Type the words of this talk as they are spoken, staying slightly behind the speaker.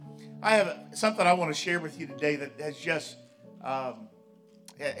I have something I want to share with you today that has just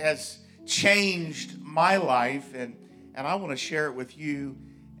has changed my life, and I want to share it with you.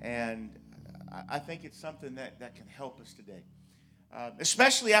 And I think it's something that can help us today,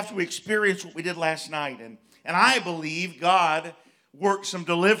 especially after we experienced what we did last night. And I believe God worked some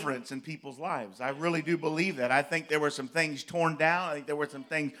deliverance in people's lives. I really do believe that. I think there were some things torn down. I think there were some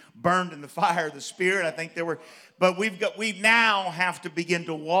things burned in the fire of the Spirit. I think there were, but we now have to begin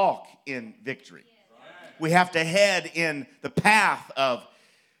to walk in victory. We have to head in the path of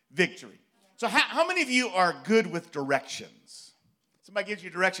victory. So how many of you are good with directions? Somebody gives you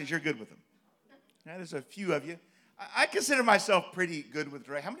directions, you're good with them. Now, there's a few of you. I consider myself pretty good with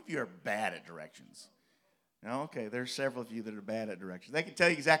directions. How many of you are bad at directions? No, okay, there's several of you that are bad at directions. They can tell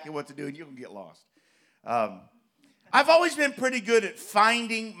you exactly what to do, and you can get lost. I've always been pretty good at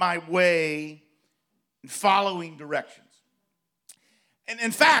finding my way and following directions. And in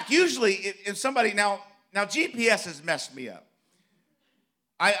fact, usually, if somebody, now GPS has messed me up.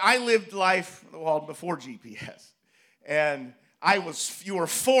 I lived life, well, before GPS, and you were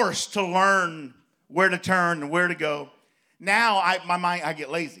forced to learn where to turn and where to go. Now, I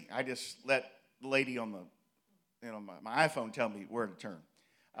get lazy. I just let the lady on my iPhone tell me where to turn.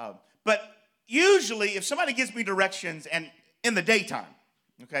 But usually, if somebody gives me directions and in the daytime,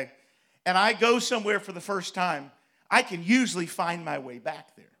 okay, and I go somewhere for the first time, I can usually find my way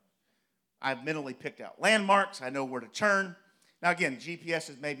back there. I've mentally picked out landmarks. I know where to turn. Now, again, GPS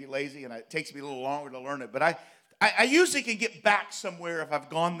is maybe lazy, and it takes me a little longer to learn it. But I usually can get back somewhere if I've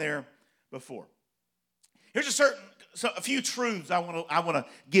gone there before. Here's a few truths I want to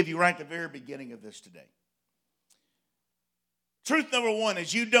give you right at the very beginning of this today. Truth number one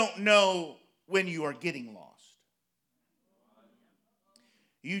is you don't know when you are getting lost.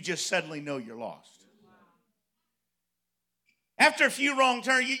 You just suddenly know you're lost. After a few wrong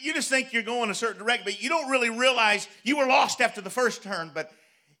turns, you just think you're going a certain direction, but you don't really realize you were lost after the first turn, but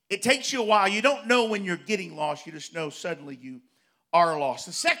it takes you a while. You don't know when you're getting lost. You just know suddenly you are lost.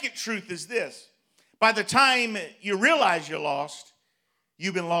 The second truth is this. By the time you realize you're lost,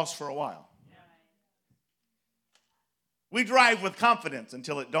 you've been lost for a while. We drive with confidence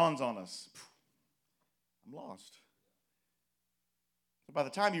until it dawns on us. I'm lost. But by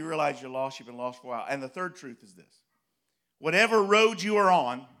the time you realize you're lost, you've been lost for a while. And the third truth is this. Whatever road you are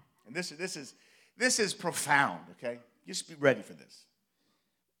on, and this is profound, okay? Just be ready for this.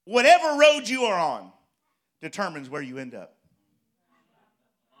 Whatever road you are on determines where you end up.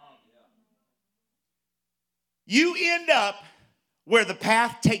 You end up where the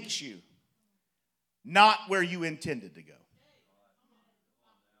path takes you, not where you intended to go.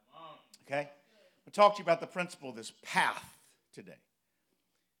 Okay? I'll talk to you about the principle of this path today.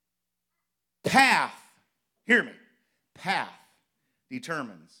 Path, hear me, path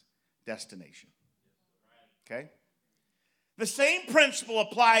determines destination. Okay? The same principle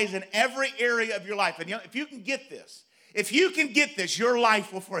applies in every area of your life. And if you can get this, your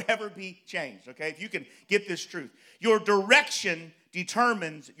life will forever be changed. Okay? If you can get this truth. Your direction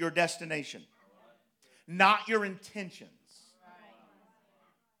determines your destination, not your intentions.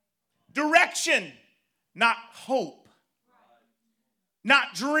 Direction, not hope.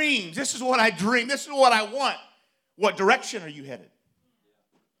 Not dreams. This is what I dream. This is what I want. What direction are you headed?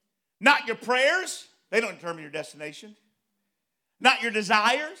 Not your prayers. They don't determine your destination. Not your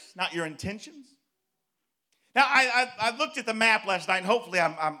desires. Not your intentions. Now, I looked at the map last night, and hopefully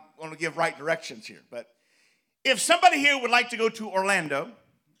I'm going to give right directions here. But if somebody here would like to go to Orlando,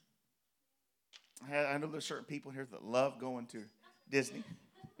 I know there's certain people here that love going to Disney.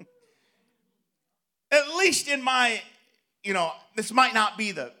 At least in my, this might not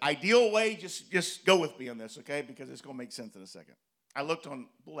be the ideal way. Just go with me on this, okay? Because it's going to make sense in a second. I looked on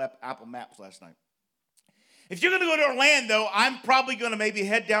Apple Maps last night. If you're going to go to Orlando, I'm probably going to maybe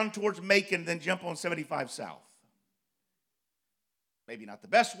head down towards Macon, then jump on 75 South. Maybe not the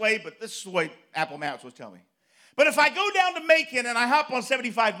best way, but this is the way Apple Maps was telling me. But if I go down to Macon and I hop on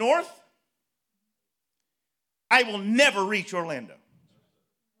 75 North, I will never reach Orlando.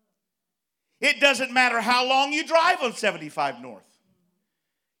 It doesn't matter how long you drive on 75 North.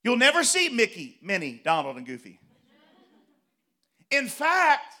 You'll never see Mickey, Minnie, Donald, and Goofy. In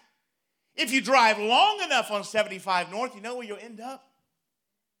fact, if you drive long enough on 75 North, you know where you'll end up?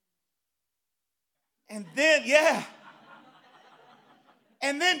 And then,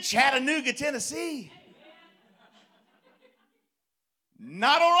 and then Chattanooga, Tennessee.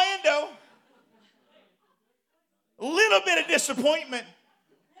 Not Orlando. A little bit of disappointment.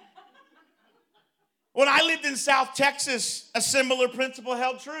 When I lived in South Texas, a similar principle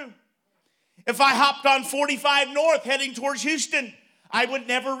held true. If I hopped on 45 North heading towards Houston, I would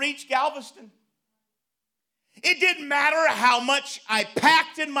never reach Galveston. It didn't matter how much I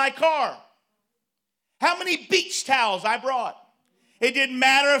packed in my car, how many beach towels I brought. It didn't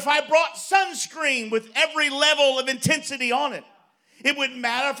matter if I brought sunscreen with every level of intensity on it. It wouldn't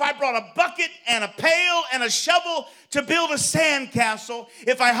matter if I brought a bucket and a pail and a shovel to build a sandcastle.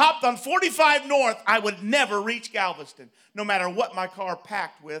 If I hopped on 45 North, I would never reach Galveston, no matter what my car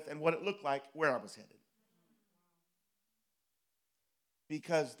packed with and what it looked like, where I was headed.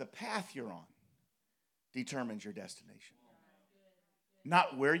 Because the path you're on determines your destination.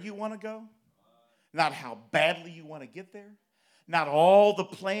 Not where you want to go, not how badly you want to get there, not all the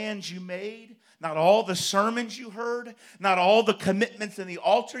plans you made, not all the sermons you heard, not all the commitments in the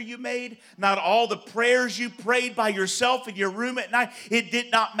altar you made, not all the prayers you prayed by yourself in your room at night. It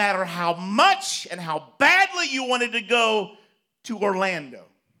did not matter how much and how badly you wanted to go to Orlando.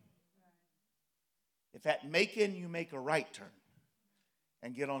 If at Macon you make a right turn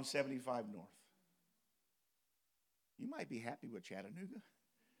and get on 75 North, you might be happy with Chattanooga,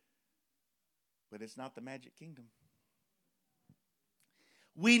 but it's not the Magic Kingdom.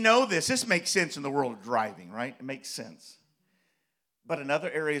 We know this. This makes sense in the world of driving, right? It makes sense. But in other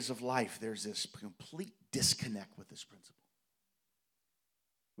areas of life, there's this complete disconnect with this principle.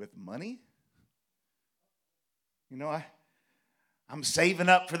 With money, you know, I'm saving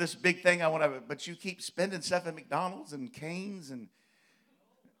up for this big thing I want to, but you keep spending stuff at McDonald's and Cane's, and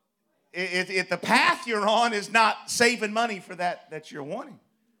if the path you're on is not saving money for that you're wanting.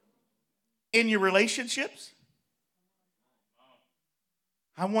 In your relationships,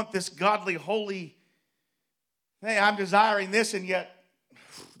 I want this godly, holy thing. I'm desiring this, and yet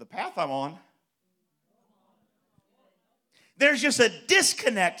the path I'm on, there's just a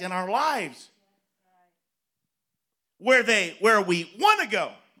disconnect in our lives where we want to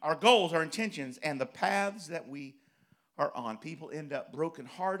go, our goals, our intentions, and the paths that we are on. People end up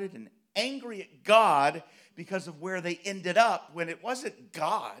brokenhearted and angry at God because of where they ended up when it wasn't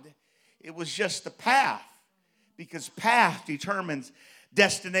God, it was just the path, because path determines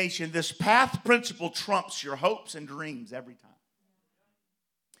destination. This path principle trumps your hopes and dreams every time.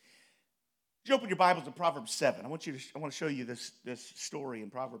 Would you open your Bibles to Proverbs 7? I want to show you this story in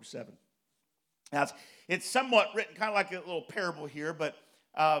Proverbs 7. Now, it's somewhat written kind of like a little parable here, but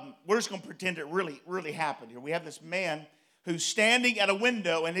we're just going to pretend it really happened here. We have this man who's standing at a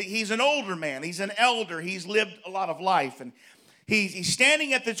window, and he's an older man. He's an elder. He's lived a lot of life, and he's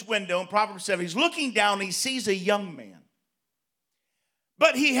standing at this window in Proverbs 7. He's looking down, and he sees a young man.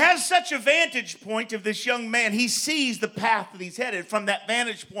 But he has such a vantage point of this young man. He sees the path that he's headed. From that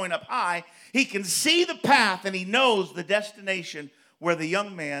vantage point up high, he can see the path, and he knows the destination where the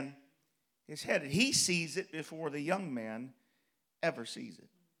young man is headed. He sees it before the young man ever sees it.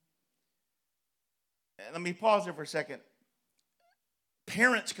 And let me pause there for a second.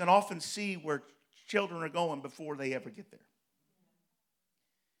 Parents can often see where children are going before they ever get there.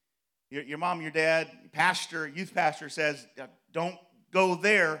 Your mom, your dad, pastor, youth pastor says, don't go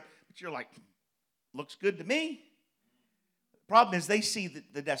there, but you're like, looks good to me. The problem is they see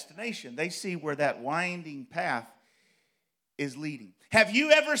the destination. They see where that winding path is leading. Have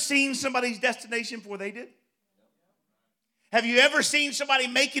you ever seen somebody's destination before they did? Have you ever seen somebody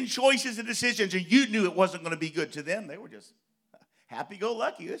making choices and decisions and you knew it wasn't going to be good to them? They were just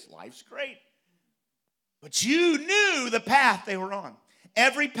happy-go-lucky. This life's great. But you knew the path they were on.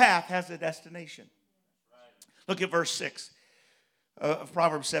 Every path has a destination. Look at verse 6. Of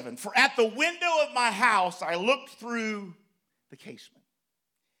Proverbs 7. For at the window of my house I looked through the casement.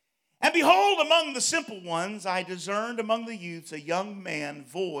 And behold, among the simple ones I discerned among the youths a young man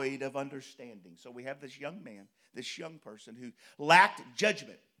void of understanding. So we have this young man, this young person who lacked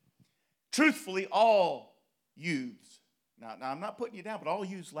judgment. Truthfully, all youths, now I'm not putting you down, but all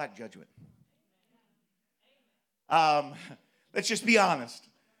youths lack judgment. Let's just be honest.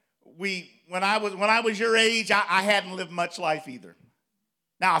 When I was your age, I hadn't lived much life either.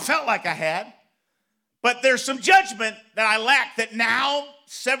 Now, I felt like I had, but there's some judgment that I lacked that now,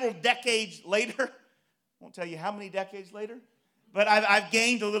 several decades later, I won't tell you how many decades later, but I've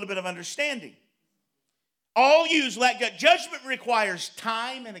gained a little bit of understanding. All youths lack judgment requires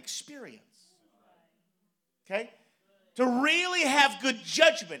time and experience. Okay? To really have good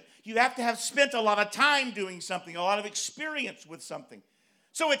judgment, you have to have spent a lot of time doing something, a lot of experience with something.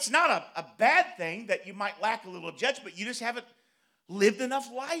 So it's not a bad thing that you might lack a little judgment. You just haven't lived enough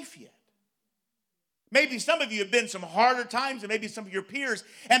life yet. Maybe some of you have been some harder times, and maybe some of your peers,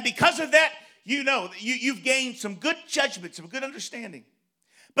 and because of that, you know that you've gained some good judgment, some good understanding.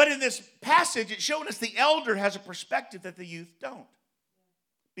 But in this passage, it's showing us the elder has a perspective that the youth don't,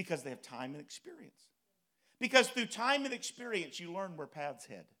 because they have time and experience. Because through time and experience, you learn where paths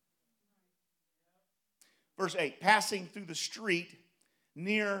head. Verse 8, passing through the street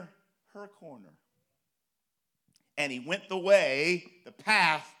near her corner. And he went the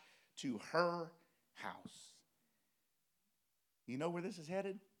path to her house. You know where this is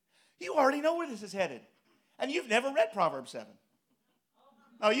headed? You already know where this is headed. And you've never read Proverbs 7.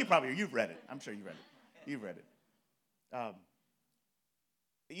 Oh, you've read it. I'm sure you read it. You've read it.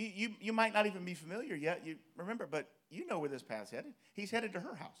 You might not even be familiar yet. You remember, but you know where this path's headed. He's headed to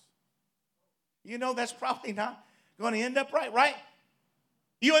her house. You know that's probably not going to end up right?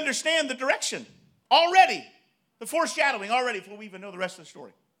 You understand the direction already. The foreshadowing already before we even know the rest of the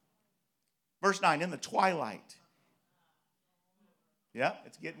story. Verse 9, in the twilight. Yeah,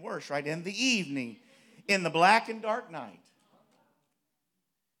 it's getting worse, right? In the evening, in the black and dark night.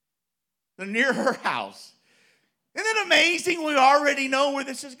 They're near her house. Isn't it amazing we already know where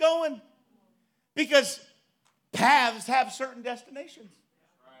this is going? Because paths have certain destinations.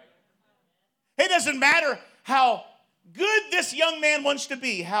 It doesn't matter how good this young man wants to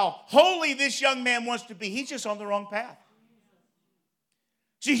be, how holy this young man wants to be. He's just on the wrong path.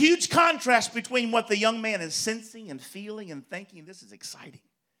 It's a huge contrast between what the young man is sensing and feeling and thinking. This is exciting.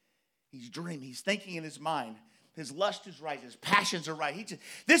 He's dreaming. He's thinking in his mind. His lust is right. His passions are right.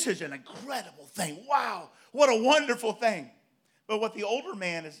 This is an incredible thing. Wow, what a wonderful thing. But what the older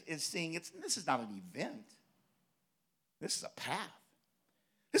man is seeing, this is not an event. This is a path.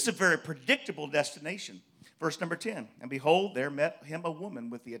 This is a very predictable destination. Verse number 10, and behold, there met him a woman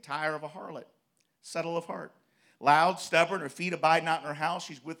with the attire of a harlot, subtle of heart. Loud, stubborn, her feet abide not in her house.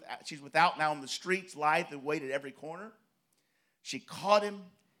 She's without now in the streets, lieth and wait at every corner. She caught him,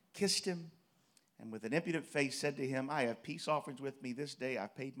 kissed him, and with an impudent face said to him, I have peace offerings with me this day.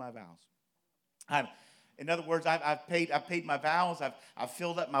 I've paid my vows. In other words, I've paid my vows. I've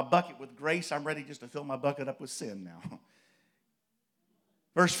filled up my bucket with grace. I'm ready just to fill my bucket up with sin now.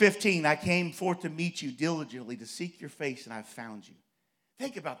 Verse 15, I came forth to meet you diligently, to seek your face, and I've found you.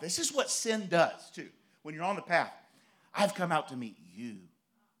 Think about this. This is what sin does, too. When you're on the path, I've come out to meet you.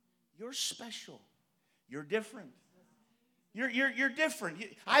 You're special. You're different. You're different.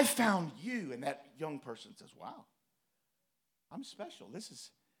 I found you. And that young person says, wow, I'm special.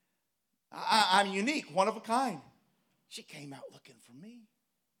 I'm unique, one of a kind. She came out looking for me.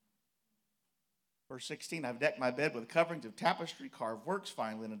 Verse 16, I've decked my bed with coverings of tapestry, carved works,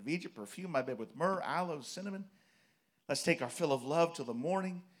 fine linen of Egypt, perfume my bed with myrrh, aloes, cinnamon. Let's take our fill of love till the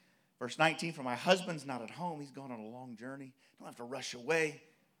morning. Verse 19, for my husband's not at home. He's gone on a long journey. Don't have to rush away.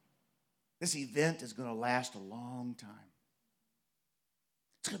 This event is going to last a long time.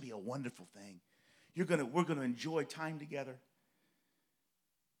 It's going to be a wonderful thing. We're going to enjoy time together.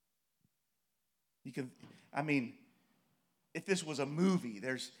 If this was a movie,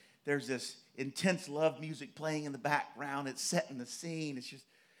 there's this intense love music playing in the background. It's setting the scene.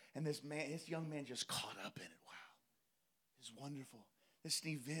 And this young man just caught up in it. Wow, this is wonderful. This is an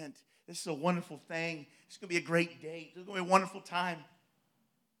event. This is a wonderful thing. It's going to be a great date. It's going to be a wonderful time.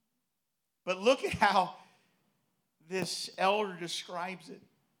 But look at how this elder describes it.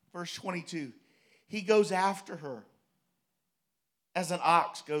 Verse 22. He goes after her as an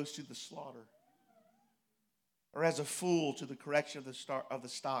ox goes to the slaughter, or as a fool to the correction of the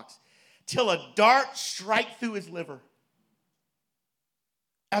stocks, till a dart strike through his liver,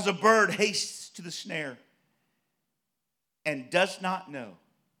 as a bird hastes to the snare, and does not know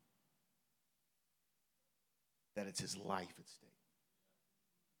that it's his life at stake.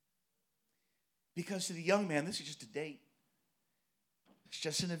 Because to the young man, this is just a date. It's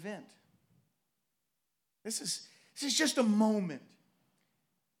just an event. This is just a moment.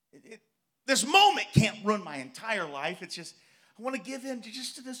 This moment can't run my entire life. It's just, I want to give in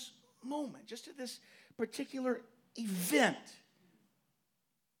to this moment, just to this particular event.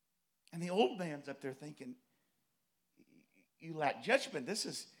 And the old man's up there thinking, you lack judgment. This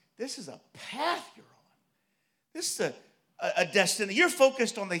is a path you're on. This is a destiny. You're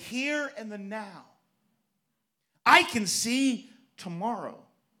focused on the here and the now. I can see tomorrow.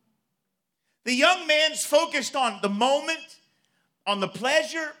 The young man's focused on the moment, on the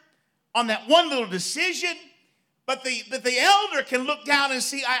pleasure, on that one little decision. But the elder can look down and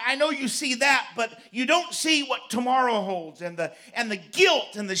see, I know you see that, but you don't see what tomorrow holds, and the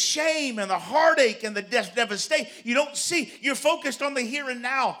guilt and the shame and the heartache and the devastation. You don't see. You're focused on the here and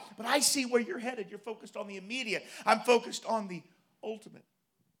now. But I see where you're headed. You're focused on the immediate. I'm focused on the ultimate.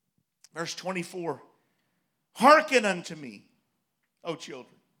 Verse 24. Hearken unto me, O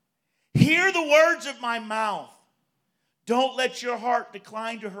children. Hear the words of my mouth. Don't let your heart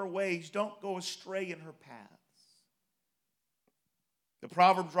decline to her ways. Don't go astray in her paths. The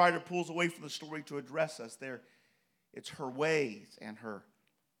Proverbs writer pulls away from the story to address us there. It's her ways and her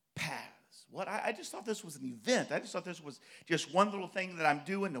paths. I just thought this was an event. I just thought this was just one little thing that I'm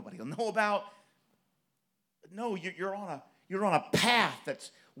doing nobody will know about. But no, you're on a path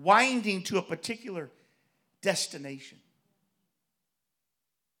that's winding to a particular destination.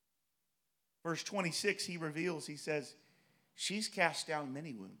 Verse 26, he reveals, he says, she's cast down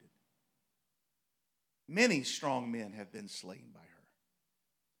many wounded. Many strong men have been slain by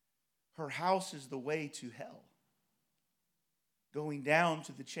her. Her house is the way to hell, going down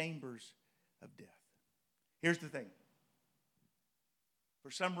to the chambers of death. Here's the thing.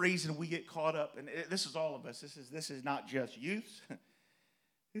 For some reason, we get caught up, and this is all of us. This is not just youth.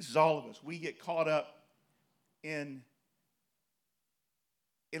 This is all of us. We get caught up in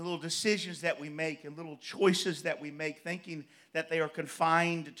little decisions that we make and little choices that we make, thinking that they are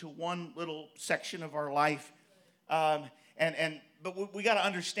confined to one little section of our life. But we got to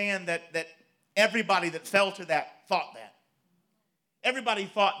understand that everybody that fell to that thought that. Everybody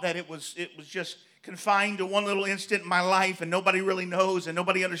thought that it was just confined to one little instant in my life and nobody really knows and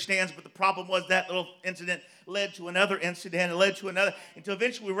nobody understands. But the problem was that little incident led to another incident and led to another until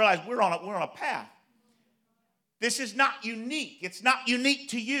eventually we realized we're on a path. This is not unique. It's not unique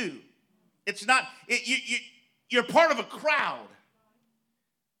to you. It's not. You're part of a crowd.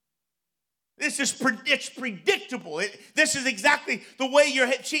 It's predictable. This is exactly the way you're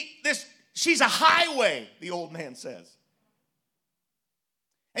headed. She's a highway, the old man says.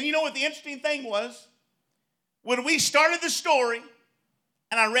 And you know what the interesting thing was? When we started the story,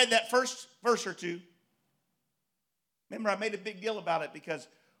 and I read that first verse or two, remember I made a big deal about it because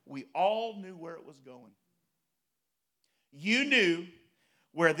we all knew where it was going. You knew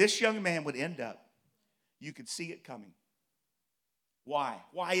where this young man would end up. You could see it coming. Why?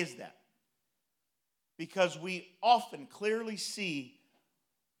 Why is that? Because we often clearly see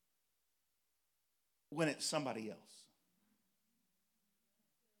when it's somebody else.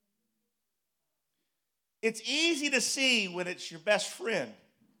 It's easy to see when it's your best friend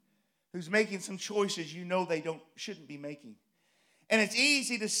who's making some choices you know they shouldn't be making. And it's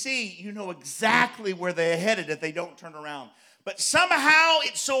easy to see, you know exactly where they're headed if they don't turn around. But somehow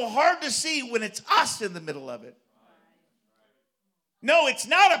it's so hard to see when it's us in the middle of it. No, it's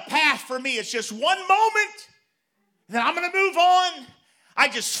not a path for me. It's just one moment. Then I'm going to move on. I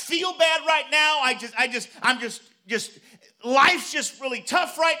just feel bad right now. I'm just life's just really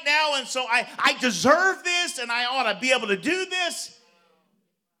tough right now. And so I deserve this and I ought to be able to do this.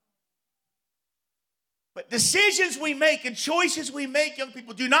 But decisions we make and choices we make, young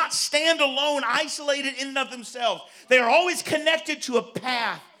people, do not stand alone, isolated in and of themselves. They are always connected to a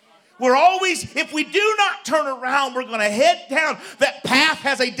path. We're always, if we do not turn around, we're going to head down. That path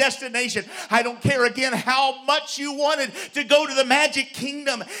has a destination. I don't care, again, how much you wanted to go to the magic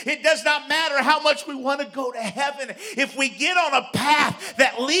kingdom. It does not matter how much we want to go to heaven. If we get on a path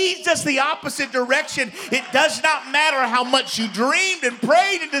that leads us the opposite direction, it does not matter how much you dreamed and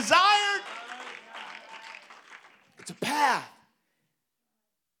prayed and desired. It's a path.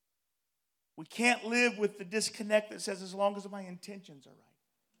 We can't live with the disconnect that says as long as my intentions are right.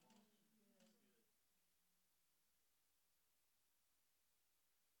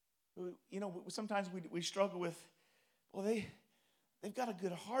 You know, sometimes we struggle with, well, they've got a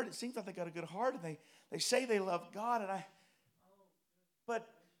good heart. It seems like they got a good heart, and they say they love God, but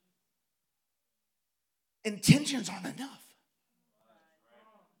intentions aren't enough.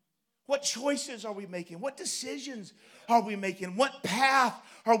 What choices are we making? What decisions are we making? What path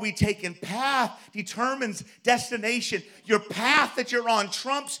are we taking? Path determines destination. Your path that you're on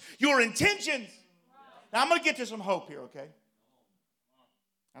trumps your intentions. Now, I'm going to get to some hope here, okay?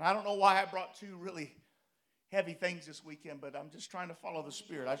 And I don't know why I brought two really heavy things this weekend, but I'm just trying to follow the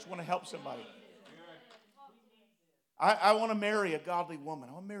Spirit. I just want to help somebody. I want to marry a godly woman.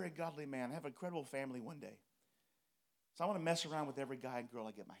 I want to marry a godly man. Have an incredible family one day. So I want to mess around with every guy and girl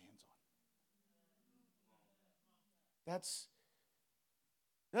I get my hands on.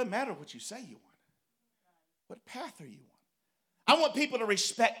 Doesn't matter what you say you want. What path are you on? I want people to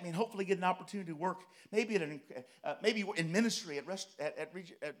respect me and hopefully get an opportunity to work maybe in ministry at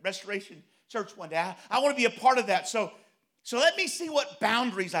Restoration Church one day. I want to be a part of that. So let me see what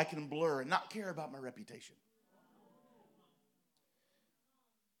boundaries I can blur and not care about my reputation.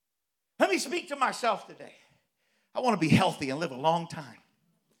 Let me speak to myself today. I want to be healthy and live a long time.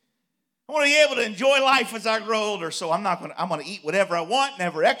 I want to be able to enjoy life as I grow older. So I'm going to eat whatever I want,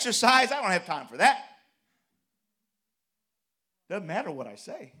 never exercise. I don't have time for that. Doesn't matter what I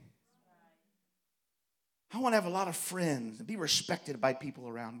say. I want to have a lot of friends and be respected by people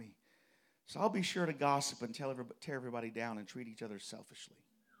around me. So I'll be sure to gossip and tear everybody down and treat each other selfishly.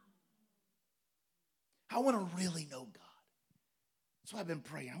 I want to really know God. That's why I've been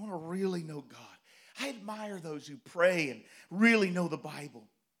praying. I want to really know God. I admire those who pray and really know the Bible.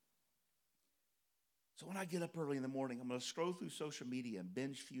 So when I get up early in the morning, I'm going to scroll through social media and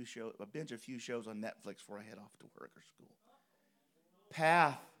binge a few shows on Netflix before I head off to work or school.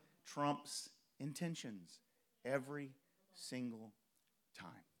 Path trumps intentions every single time.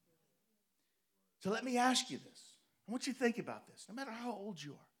 So let me ask you this. I want you to think about this. No matter how old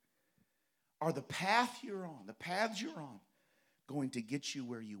you are the paths you're on, going to get you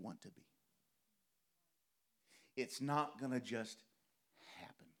where you want to be? It's not going to just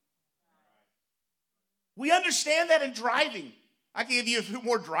happen. We understand that in driving. I can give you a few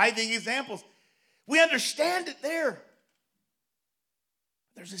more driving examples. We understand it there.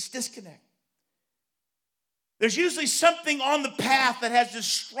 There's this disconnect. There's usually something on the path that has this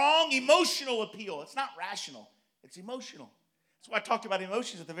strong emotional appeal. It's not rational. It's emotional. That's why I talked about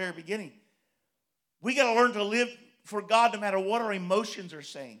emotions at the very beginning. We got to learn to live for God no matter what our emotions are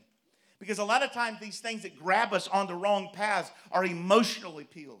saying. Because a lot of times these things that grab us on the wrong paths are emotional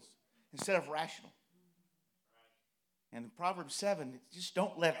appeals instead of rational. And in Proverbs 7, just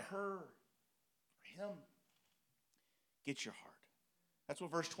don't let her or him get your heart. That's what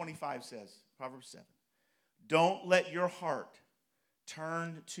verse 25 says, Proverbs 7. Don't let your heart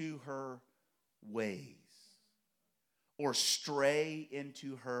turn to her ways or stray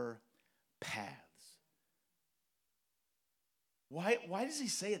into her paths. Why does he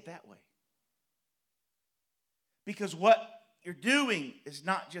say it that way? Because what you're doing is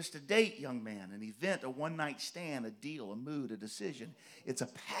not just a date, young man, an event, a one-night stand, a deal, a mood, a decision. It's a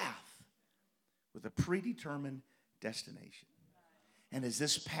path with a predetermined destination. And is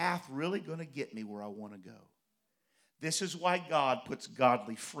this path really going to get me where I want to go? This is why God puts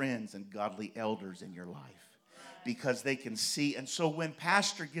godly friends and godly elders in your life. Because they can see. And so when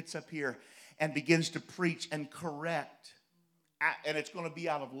pastor gets up here and begins to preach and correct, and it's going to be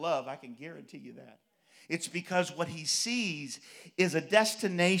out of love, I can guarantee you that. It's because what he sees is a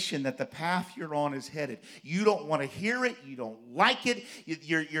destination that the path you're on is headed. You don't want to hear it. You don't like it.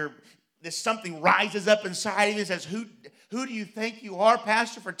 There's something rises up inside of you and says, who do you think you are,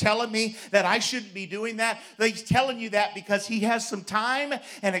 pastor, for telling me that I shouldn't be doing that? He's telling you that because he has some time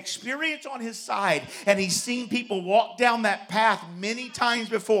and experience on his side, and he's seen people walk down that path many times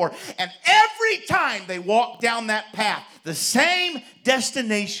before. And every time they walked down that path, the same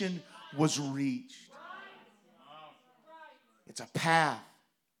destination was reached. It's a path.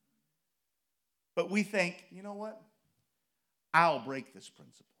 But we think, you know what? I'll break this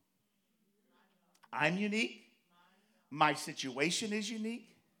principle. I'm unique. My situation is unique.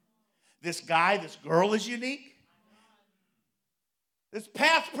 This guy, this girl is unique. This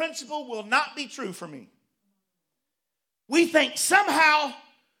path principle will not be true for me. We think somehow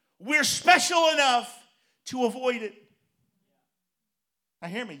we're special enough to avoid it. Now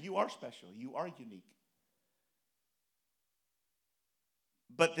hear me, you are special. You are unique.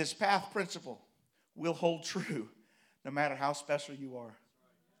 But this path principle will hold true no matter how special you are.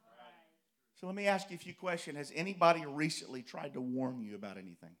 So let me ask you a few questions. Has anybody recently tried to warn you about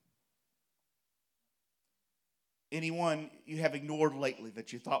anything? Anyone you have ignored lately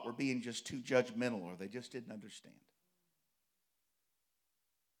that you thought were being just too judgmental or they just didn't understand?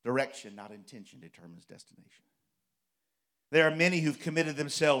 Direction, not intention, determines destination. There are many who've committed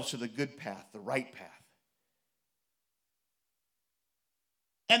themselves to the good path, the right path.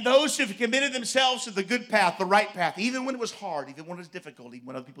 And those who've committed themselves to the good path, the right path, even when it was hard, even when it was difficult, even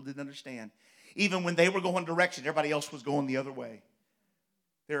when other people didn't understand, even when they were going direction, everybody else was going the other way.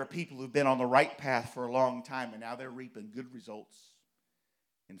 There are people who've been on the right path for a long time, and now they're reaping good results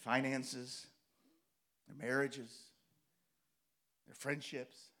in finances, their marriages, their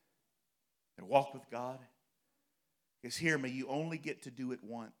friendships, their walk with God. Because hear me, you only get to do it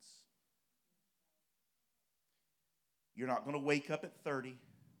once. You're not going to wake up at 30.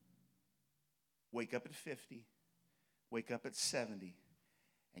 Wake up at 50, wake up at 70,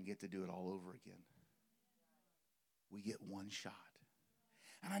 and get to do it all over again. We get one shot.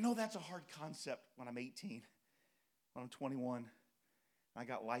 And I know that's a hard concept when I'm 18, when I'm 21, I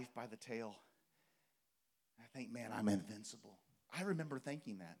got life by the tail. I think, man, I'm invincible. I remember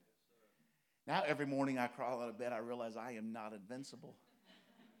thinking that. Now every morning I crawl out of bed, I realize I am not invincible.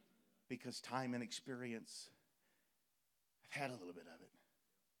 Because time and experience, I've had a little bit of it.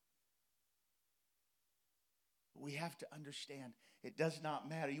 We have to understand it does not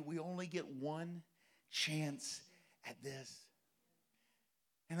matter. We only get one chance at this.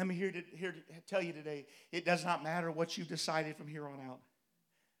 And let me here to tell you today, it does not matter what you've decided from here on out.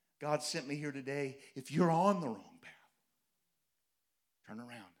 God sent me here today. If you're on the wrong path, turn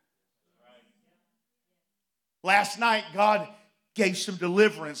around. Last night, God gave some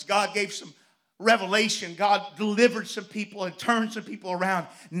deliverance. God gave some revelation. God delivered some people and turned some people around.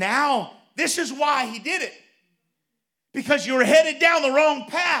 Now, this is why He did it. Because you were headed down the wrong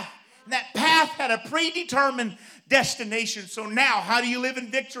path. And that path had a predetermined destination. So now, how do you live in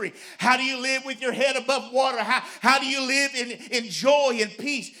victory? How do you live with your head above water? How do you live in joy and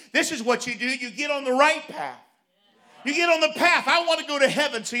peace? This is what you do. You get on the right path. You get on the path. I want to go to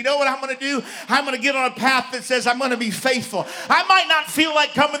heaven. So you know what I'm going to do? I'm going to get on a path that says I'm going to be faithful. I might not feel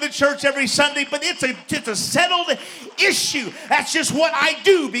like coming to church every Sunday, but it's a settled issue. That's just what I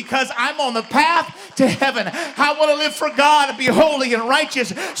do because I'm on the path to heaven. I want to live for God and be holy and righteous.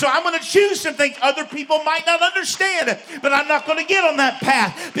 So I'm going to choose some things other people might not understand, but I'm not going to get on that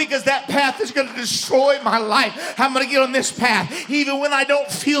path because that path is going to destroy my life. I'm going to get on this path. Even when I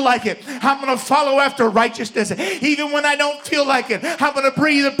don't feel like it, I'm going to follow after righteousness. Even when I don't feel like it, I'm going to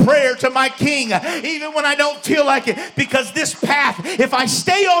breathe a prayer to my King. Even when I don't feel like it, because this path, if I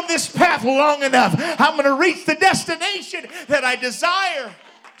stay on this path long enough, I'm going to reach the destination that I desire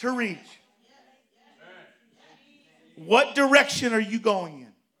to reach. What direction are you going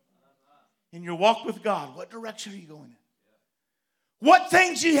in your walk with God? What direction are you going in? What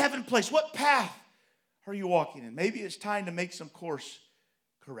things do you have in place? What path are you walking in? Maybe it's time to make some course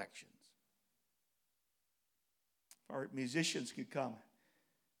corrections. Our musicians could come.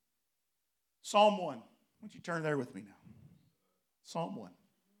 Psalm 1. Why don't you turn there with me now? Psalm 1.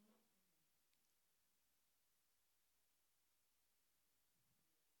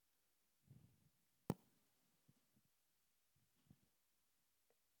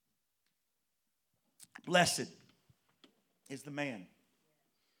 Blessed is the man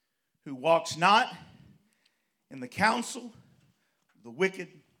who walks not in the counsel of the wicked,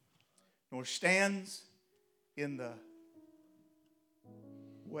 nor stands in the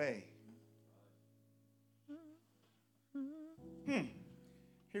way.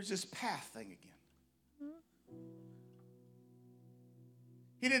 Here's this path thing again.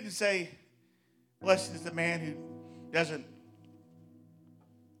 He didn't say, blessed is the man who doesn't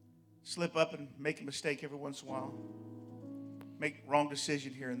slip up and make a mistake every once in a while. Make wrong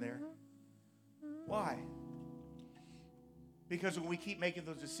decision here and there. Why? Because when we keep making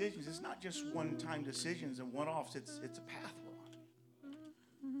those decisions, it's not just one-time decisions and one-offs. It's a path we're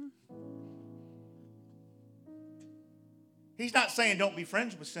on. He's not saying don't be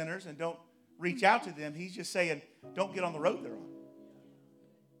friends with sinners and don't reach out to them. He's just saying don't get on the road they're on.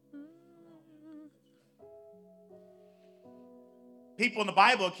 People in the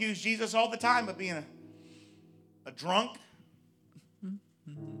Bible accuse Jesus all the time of being a drunk.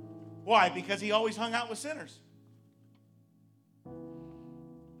 Why? Because he always hung out with sinners.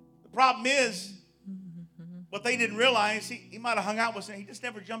 The problem is, what they didn't realize, he might have hung out with sinners. He just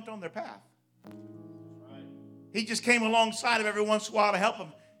never jumped on their path. He just came alongside of every once in a while to help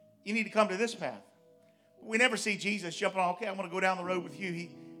them. You need to come to this path. We never see Jesus jumping on, okay, I want to go down the road with you.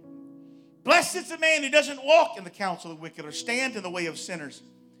 Blessed is the man who doesn't walk in the counsel of the wicked or stand in the way of sinners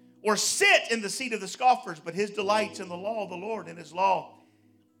or sit in the seat of the scoffers, but his delight's in the law of the Lord. In his law,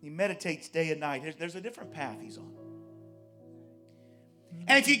 he meditates day and night. There's a different path he's on.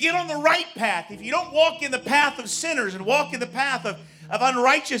 And if you get on the right path, if you don't walk in the path of sinners and walk in the path of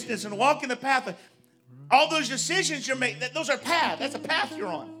unrighteousness and walk in the path of all those decisions you're making, those are paths. That's a path you're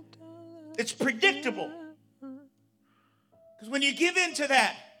on. It's predictable. Because when you give in to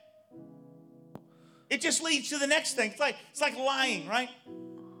that, it just leads to the next thing. It's like lying, right?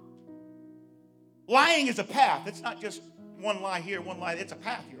 Lying is a path. It's not just one lie here, one lie. It's a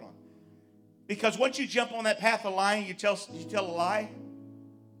path you're on. Because once you jump on that path of lying, you tell a lie.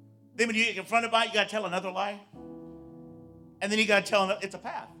 Then when you get confronted by it, you got to tell another lie. And then you got to tell another. It's a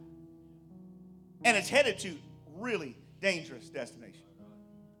path. And it's headed to really dangerous destination.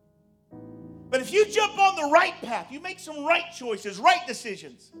 But if you jump on the right path, you make some right choices, right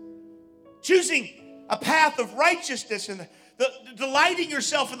decisions, choosing a path of righteousness and delighting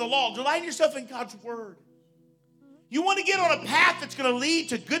yourself in the law, delighting yourself in God's word. You want to get on a path that's going to lead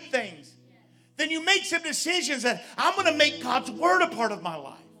to good things. Then you make some decisions that I'm going to make God's word a part of my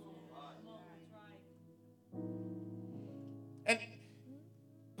life. And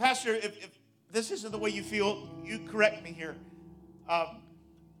Pastor, if this isn't the way you feel, you correct me here. I've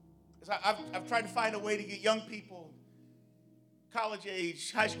tried to find a way to get young people, college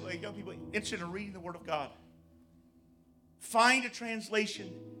age, high school age, young people interested in reading the Word of God. Find a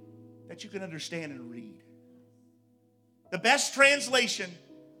translation that you can understand and read. The best translation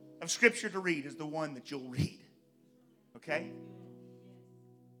of Scripture to read is the one that you'll read. Okay?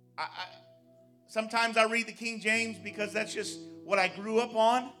 Sometimes I read the King James because that's just what I grew up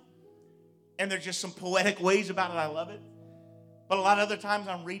on. And there's just some poetic ways about it. I love it. But a lot of other times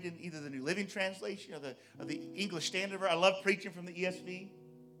I'm reading either the New Living Translation or the English Standard Version. I love preaching from the ESV.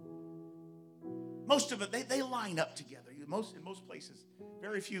 Most of it, they line up together. In most places,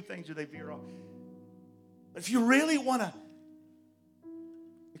 very few things do they veer off. But if you really want to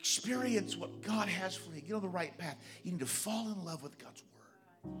experience what God has for you, get on the right path, you need to fall in love with God's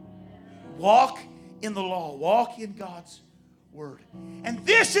Word. Walk in the law. Walk in God's Word. And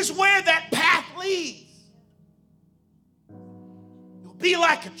this is where that path leads. You'll be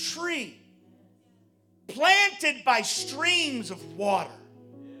like a tree planted by streams of water.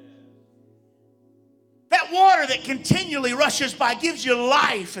 That water that continually rushes by gives you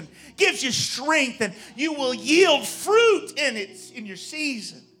life and gives you strength, and you will yield fruit in your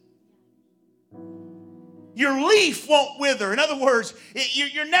season. Your leaf won't wither. In other words,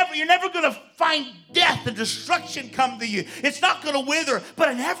 you're never going to find death and destruction come to you. It's not going to wither, but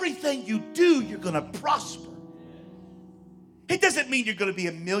in everything you do, you're going to prosper. It doesn't mean you're going to be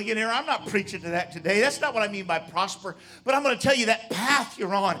a millionaire. I'm not preaching to that today. That's not what I mean by prosper. But I'm going to tell you that path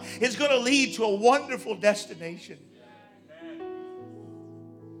you're on is going to lead to a wonderful destination.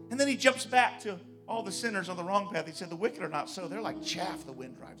 And then he jumps back to all the sinners on the wrong path. He said, the wicked are not so. They're like chaff the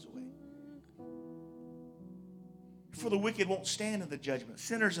wind drives away. For the wicked won't stand in the judgment.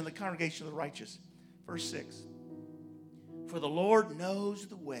 Sinners in the congregation of the righteous. Verse 6. For the Lord knows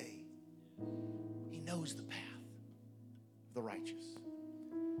the way. He knows the path of the righteous.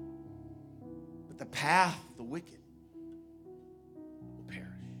 But the path of the wicked will perish.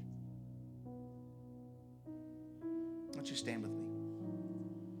 Why don't you stand with me?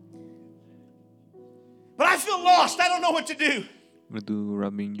 But I feel lost. I don't know what to do.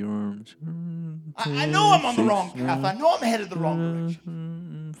 Rubbing your arms. I know I'm on the wrong path. I know I'm headed the wrong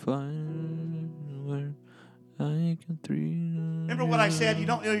direction. Remember what I said? You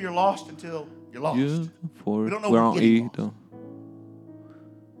don't know you're lost until you're lost. We don't know what we're getting lost.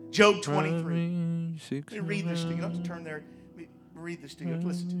 Job 23. Let me read this to you. You don't have to turn there. Let me read this to you.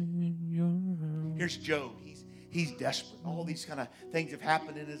 Listen to me. Here's Job. He's desperate. All these kind of things have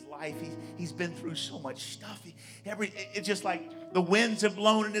happened in his life. He's been through so much stuff. It's just like the winds have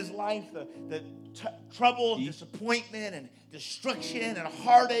blown in his life. The trouble, and disappointment, and destruction, and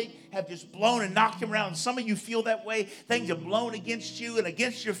heartache have just blown and knocked him around. And some of you feel that way. Things have blown against you and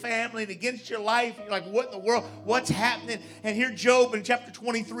against your family and against your life. And you're like, what in the world? What's happening? And here Job in chapter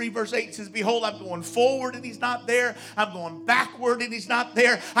 23, verse 8 says, behold, I'm going forward and he's not there. I'm going backward and he's not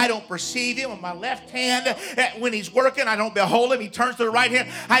there. I don't perceive him on my left hand. When he's working, I don't behold him. He turns to the right hand.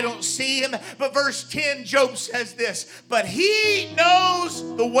 I don't see him. But verse 10, Job says this, but he knows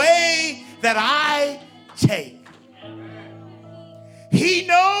the way that I take. He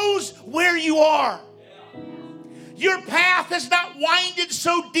knows where you are. Your path is not winded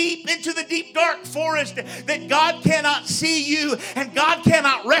so deep into the deep dark forest that God cannot see you and God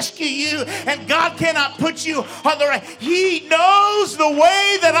cannot rescue you and God cannot put you on the right. He knows the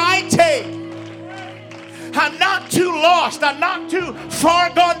way that I take. I'm not too lost. I'm not too far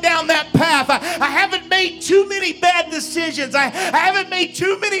gone down that path. I haven't made too many bad decisions. I haven't made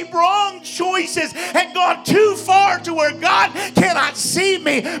too many wrong choices and gone too far to where God cannot see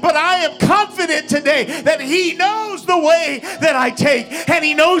me. But I am confident today that He knows the way that I take. And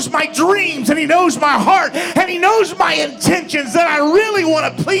He knows my dreams. And He knows my heart. And He knows my intentions, that I really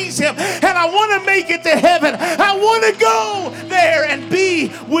want to please Him. And I want to make it to heaven. I want to go there and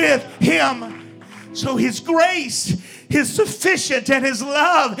be with Him. So His grace is sufficient and His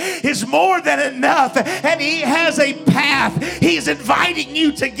love is more than enough. And He has a path. He's inviting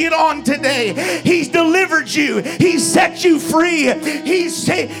you to get on today. He's delivered you. He's set you free.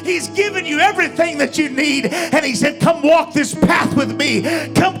 He's given you everything that you need. And He said, come walk this path with me.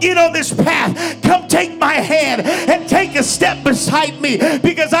 Come get on this path. Come take my hand and take a step beside me,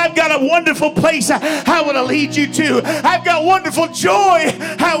 because I've got a wonderful place I want to lead you to. I've got wonderful joy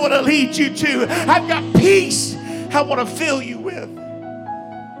I want to lead you to. I've got peace I want to fill you with.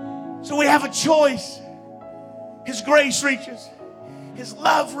 So we have a choice. His grace reaches. His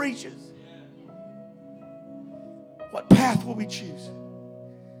love reaches. What path will we choose?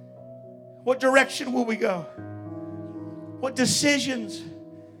 What direction will we go? What decisions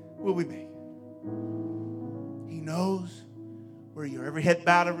will we make? He knows where you're. Every head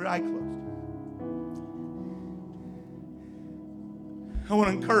bowed, every eye closed. I want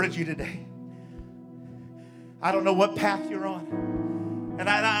to encourage you today. I don't know what path you're on. And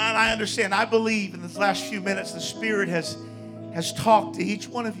I understand. I believe in this last few minutes the Spirit has talked to each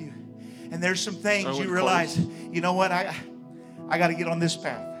one of you. And there's some things you realize, you know what, I got to get on this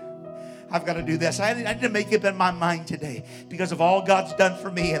path. I've got to do this. I need to make up in my mind today because of all God's done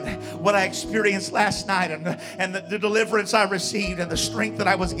for me and what I experienced last night and the deliverance I received and the strength that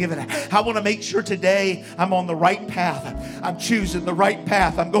I was given. I want to make sure today I'm on the right path. I'm choosing the right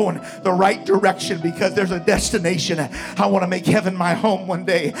path. I'm going the right direction because there's a destination. I want to make heaven my home one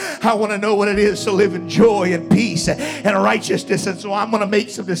day. I want to know what it is to live in joy and peace and righteousness. And so I'm going to make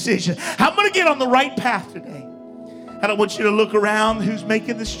some decisions. I'm going to get on the right path today. And I want you to look around who's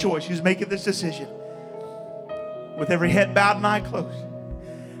making this choice, who's making this decision. With every head bowed and eye closed,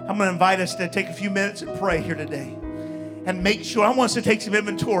 I'm going to invite us to take a few minutes and pray here today. And make sure, I want us to take some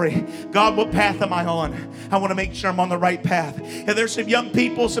inventory. God, what path am I on? I want to make sure I'm on the right path. And there's some young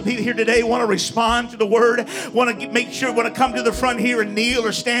people, some people here today want to respond to the word, want to make sure, want to come to the front here and kneel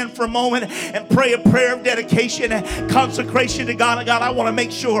or stand for a moment and pray a prayer of dedication and consecration to God. God, I want to make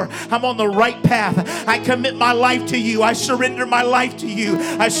sure I'm on the right path. I commit my life to you. I surrender my life to you.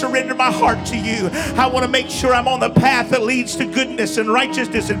 I surrender my heart to you. I want to make sure I'm on the path that leads to goodness and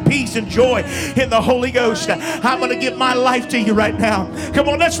righteousness and peace and joy in the Holy Ghost. I'm going to give my life to you right now. Come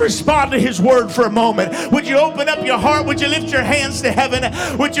on, let's respond to his word for a moment. Would you open up your heart? Would you lift your hands to heaven?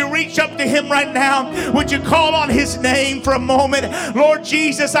 Would you reach up to him right now? Would you call on his name for a moment? Lord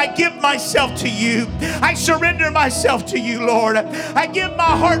Jesus, I give myself to you. I surrender myself to you, Lord. I give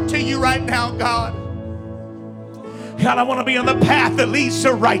my heart to you right now, God. God, I want to be on the path that leads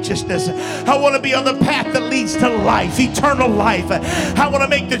to righteousness. I want to be on the path that leads to life, eternal life. I want to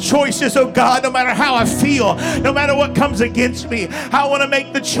make the choices, oh God, no matter how I feel, no matter what comes against me. I want to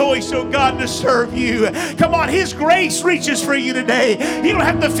make the choice, oh God, to serve you. Come on, his grace reaches for you today. You don't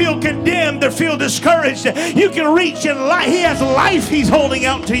have to feel condemned or feel discouraged. You can reach in life. He has life he's holding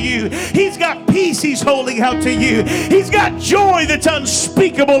out to you. He's got peace he's holding out to you. He's got joy that's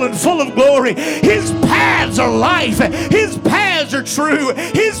unspeakable and full of glory. His paths are life. His paths are true.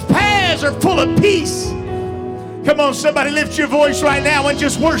 His paths are full of peace. Come on, somebody lift your voice right now and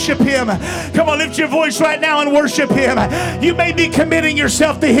just worship him. Come on, lift your voice right now and worship him. You may be committing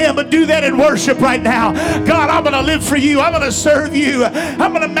yourself to him, but do that in worship right now. God, I'm going to live for you. I'm going to serve you.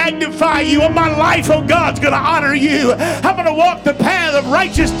 I'm going to magnify you. And my life, oh God's going to honor you. I'm going to walk the path of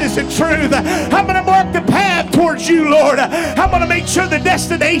righteousness and truth. I'm going to walk the path towards you, Lord. I'm going to make sure the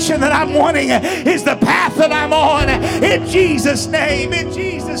destination that I'm wanting is the path that I'm on. In Jesus' name, in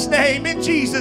Jesus' name, in Jesus' name.